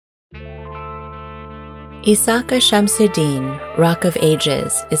Isaka Shamsud-Din, Rock of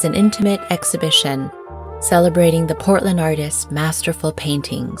Ages is an intimate exhibition celebrating the Portland artist's masterful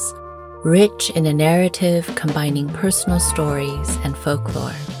paintings, rich in a narrative combining personal stories and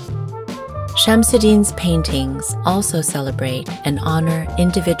folklore. Shamsud-Din's paintings also celebrate and honor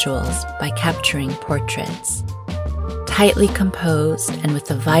individuals by capturing portraits. Tightly composed and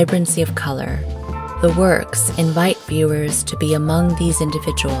with a vibrancy of color, the works invite viewers to be among these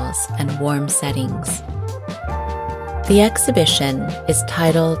individuals and warm settings. The exhibition is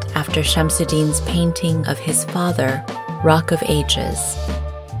titled after Shamsud-Din's painting of his father, Rock of Ages,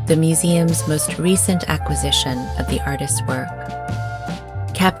 the museum's most recent acquisition of the artist's work.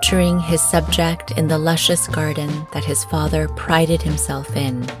 Capturing his subject in the luscious garden that his father prided himself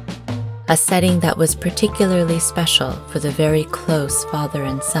in, a setting that was particularly special for the very close father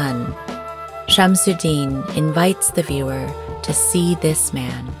and son, Shamsud-Din invites the viewer to see this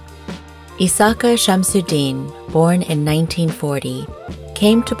man. Isaka Shamsud-Din, born in 1940,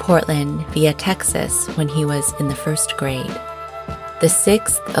 came to Portland via Texas when he was in the first grade. The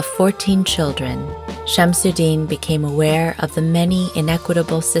sixth of 14 children, Shamsud-Din became aware of the many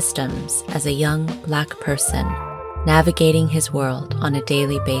inequitable systems as a young Black person, navigating his world on a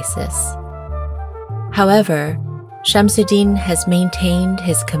daily basis. However, Shamsud-Din has maintained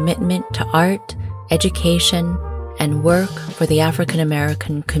his commitment to art, education, and work for the African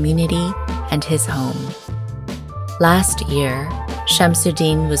American community and his home. Last year,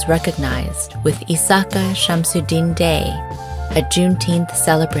 Shamsud-Din was recognized with Isaka Shamsud-Din Day, a Juneteenth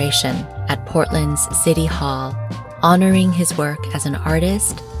celebration at Portland's City Hall, honoring his work as an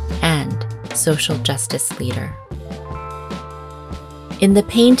artist and social justice leader. In the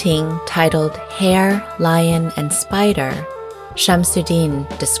painting titled Hare, Lion, and Spider, Shamsud-Din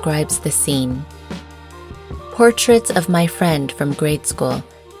describes the scene. Portraits of my friend from grade school,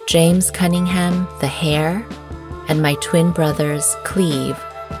 James Cunningham, the hare, and my twin brothers, Cleve,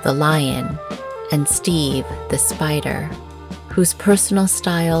 the lion, and Steve, the spider, whose personal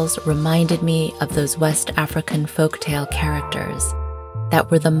styles reminded me of those West African folktale characters that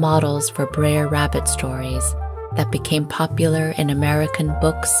were the models for Brer Rabbit stories that became popular in American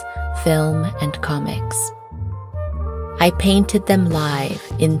books, film, and comics. I painted them live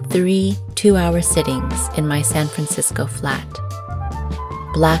in 3 two-hour sittings in my San Francisco flat.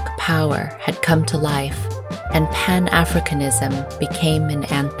 Black power had come to life, and Pan-Africanism became an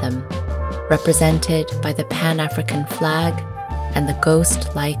anthem, represented by the Pan-African flag and the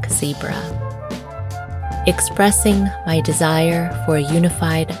ghost-like zebra. Expressing my desire for a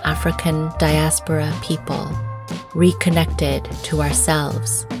unified African diaspora people, reconnected to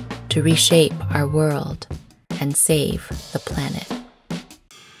ourselves to reshape our world and save the planet.